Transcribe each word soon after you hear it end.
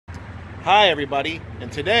Hi everybody,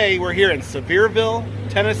 and today we're here in Sevierville,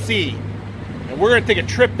 Tennessee, and we're going to take a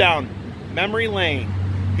trip down memory lane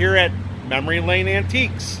here at Memory Lane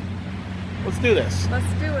Antiques. Let's do this. Let's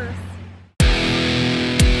do this.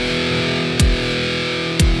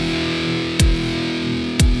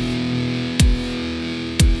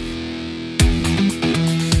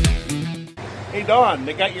 Hey Dawn,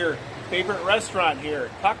 they got your favorite restaurant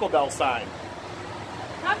here, Taco Bell sign.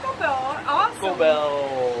 Taco Bell, awesome. Taco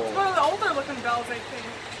Bell. It's one of the older looking bells, I think.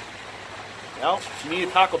 Well, if you need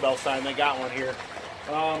a Taco Bell sign, they got one here.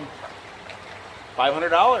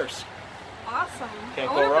 $500. Awesome. Can't I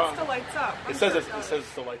go wonder wrong. if it still lights up. It says it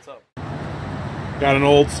still lights up. Got an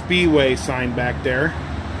old Speedway sign back there.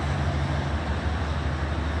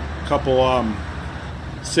 Couple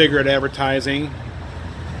cigarette advertising.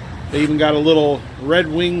 They even got a little Red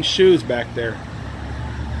Wing shoes back there.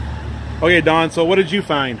 Okay, Dawn, so what did you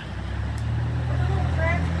find?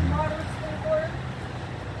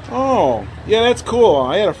 Oh, yeah, that's cool.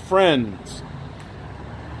 I had a friend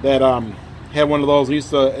that had one of those. We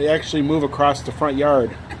used to actually move across the front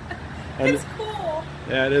yard. And it's cool.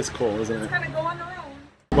 Yeah, it is cool, isn't it? It's kind of go on their own.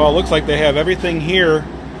 Well, it looks like they have everything here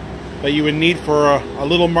that you would need for a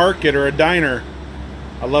little market or a diner.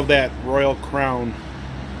 I love that Royal Crown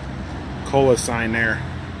Cola sign there.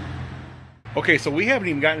 Okay, so we haven't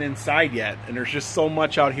even gotten inside yet, and there's just so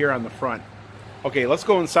much out here on the front. Okay, let's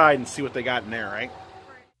go inside and see what they got in there, right?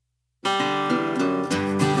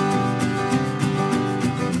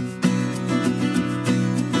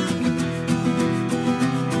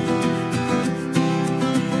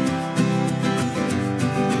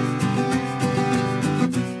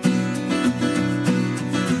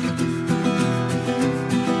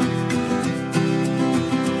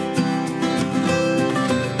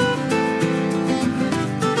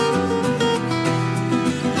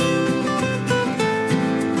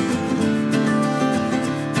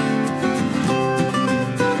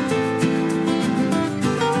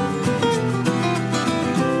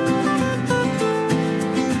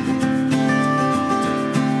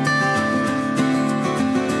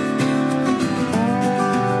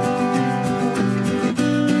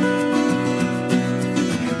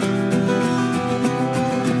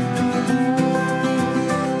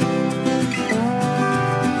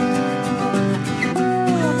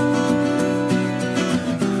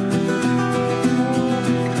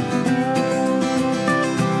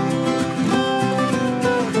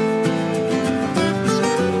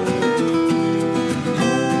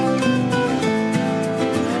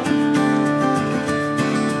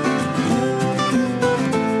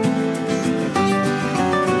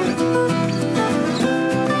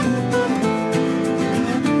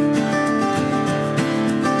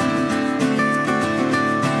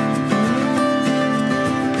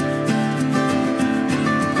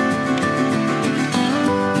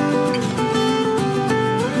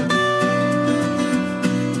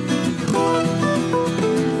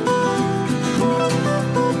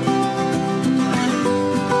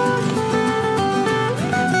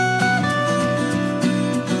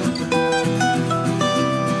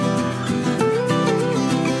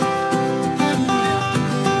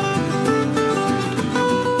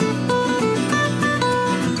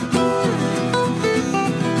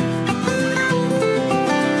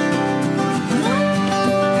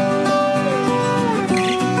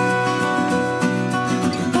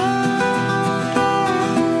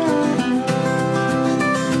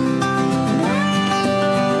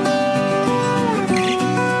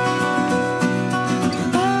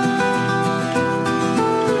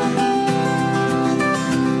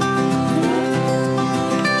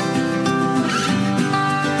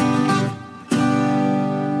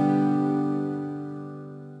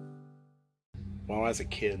 When I was a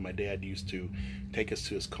kid, my dad used to take us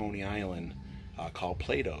to this Coney Island called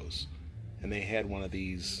Plato's, and they had one of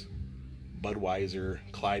these Budweiser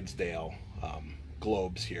Clydesdale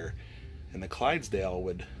globes here, and the Clydesdale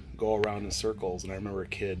would go around in circles, and I remember a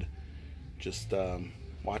kid just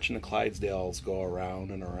watching the Clydesdales go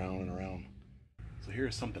around and around and around. So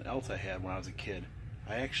here's something else I had when I was a kid.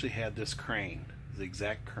 I actually had this crane, the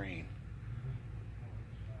exact crane.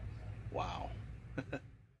 Wow.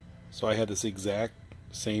 So I had this exact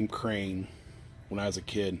same crane when I was a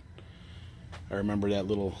kid. I remember that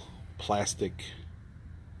little plastic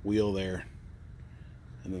wheel there,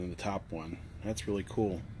 and then the top one. That's really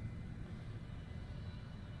cool.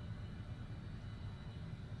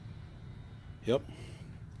 Yep.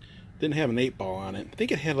 Didn't have an 8-ball on it. I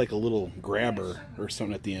think it had like a little grabber or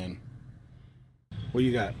something at the end. What do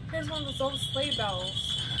you got? Here's one of those old sleigh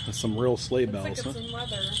bells. Some real sleigh Looks bells, like it's in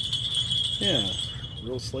leather. Yeah,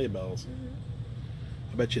 real sleigh bells.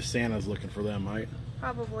 I bet you Santa's looking for them, right?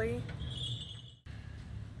 Probably.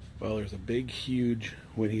 Well, there's a big, huge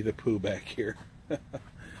Winnie the Pooh back here.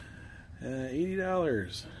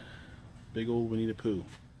 $80. Big old Winnie the Pooh.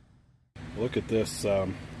 Look at this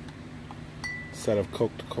set of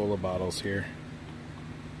Coca-Cola bottles here.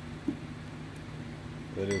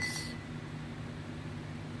 That is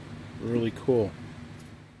really cool.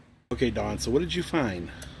 Okay, Dawn, so what did you find?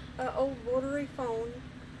 An old rotary phone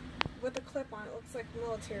with a clip on it. Looks like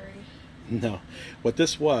military. No. What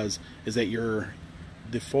this was is that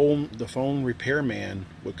the phone repairman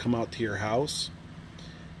would come out to your house,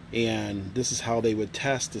 and this is how they would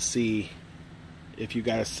test to see if you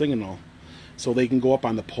got a signal. So they can go up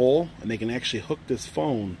on the pole and they can actually hook this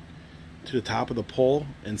phone to the top of the pole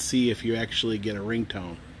and see if you actually get a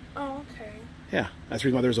ringtone. Oh, okay. Yeah, that's the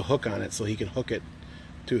reason why there's a hook on it, so he can hook it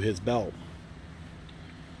to his belt.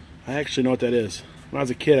 I actually know what that is. When I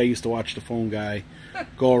was a kid, I used to watch the phone guy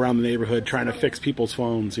go around the neighborhood trying to fix people's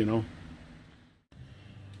phones, you know.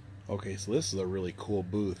 Okay, so this is a really cool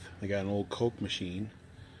booth. They got an old Coke machine.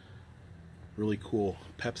 Really cool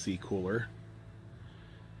Pepsi cooler.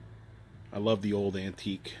 I love the old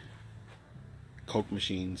antique Coke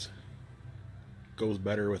machines. Goes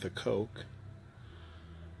better with a Coke.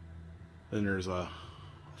 Then there's a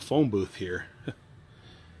phone booth here.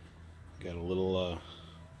 Got a little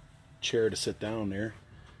chair to sit down there.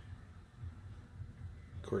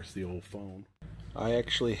 Of course, the old phone. I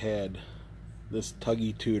actually had this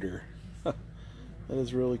Tuggy Tutor. That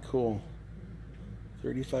is really cool.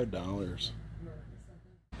 $35.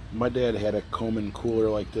 My dad had a Coleman cooler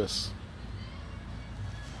like this.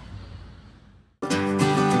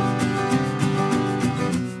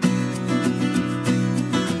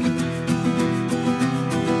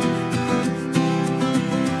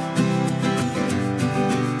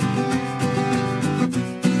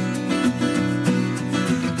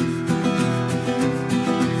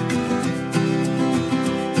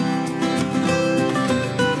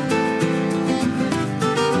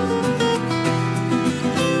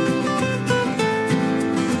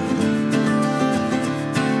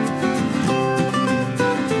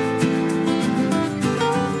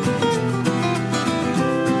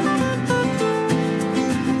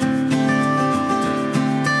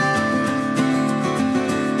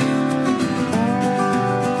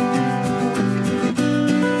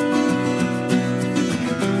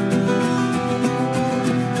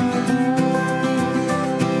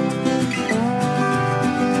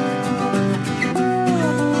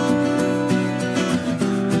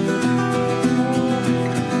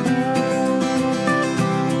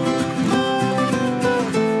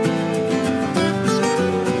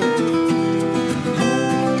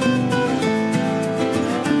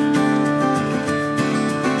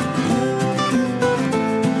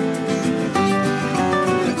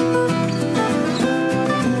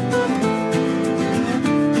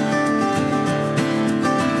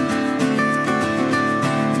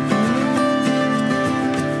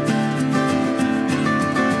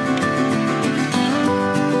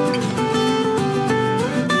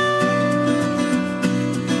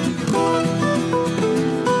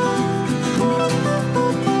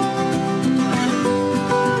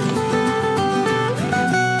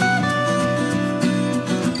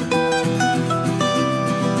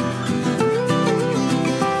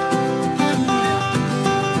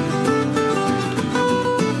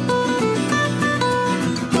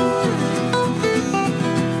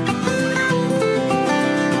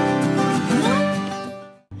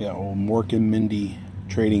 Mork and Mindy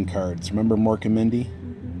trading cards. Remember Mork and Mindy?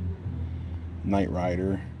 Knight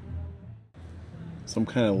Rider. Some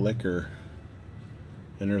kind of liquor.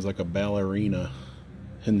 And there's like a ballerina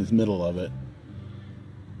in the middle of it.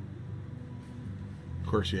 Of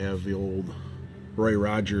course you have the old Roy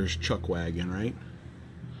Rogers chuck wagon, right?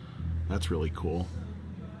 That's really cool.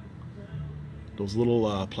 Those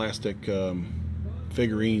little plastic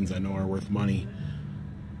figurines I know are worth money.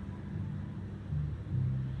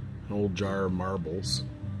 An old jar of marbles.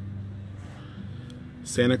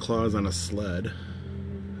 Santa Claus on a sled.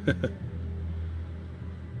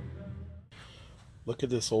 Look at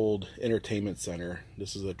this old entertainment center.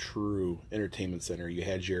 This is a true entertainment center. You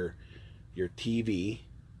had your TV,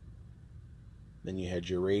 then you had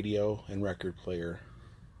your radio and record player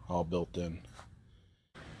all built in.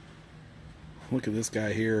 Look at this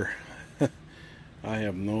guy here. I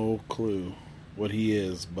have no clue what he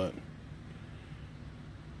is, but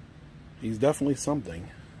he's definitely something.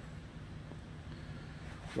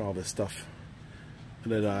 Look at all this stuff.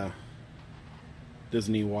 That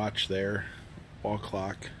Disney watch there, wall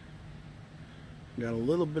clock. Got a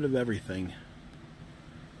little bit of everything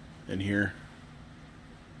in here.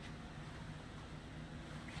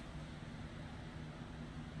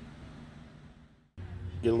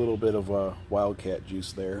 Get a little bit of wildcat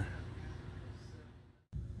juice there.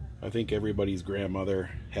 I think everybody's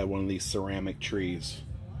grandmother had one of these ceramic trees.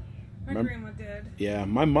 My grandma did. Yeah,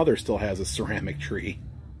 my mother still has a ceramic tree.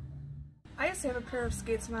 I used to have a pair of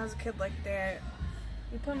skates when I was a kid like that.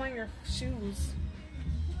 You put them on your shoes.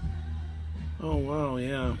 Oh wow,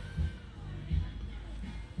 yeah.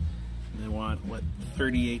 They want, what,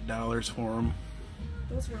 $38 for them?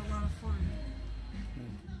 Those were a lot of fun.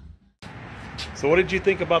 So what did you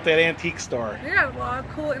think about that antique store? They got a lot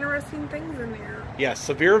of cool, interesting things in there. Yes,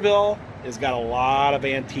 Sevierville has got a lot of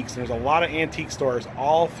antiques. There's a lot of antique stores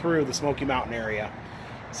all through the Smoky Mountain area.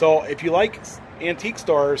 So if you like antique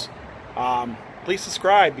stores, please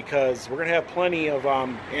subscribe, because we're going to have plenty of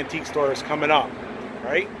antique stores coming up,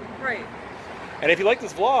 right? Right. And if you like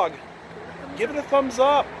this vlog, give it a thumbs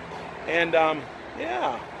up. And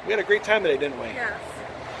yeah, we had a great time today, didn't we? Yes.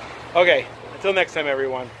 Okay, until next time,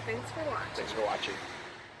 everyone. Thanks for watching. Thanks for watching.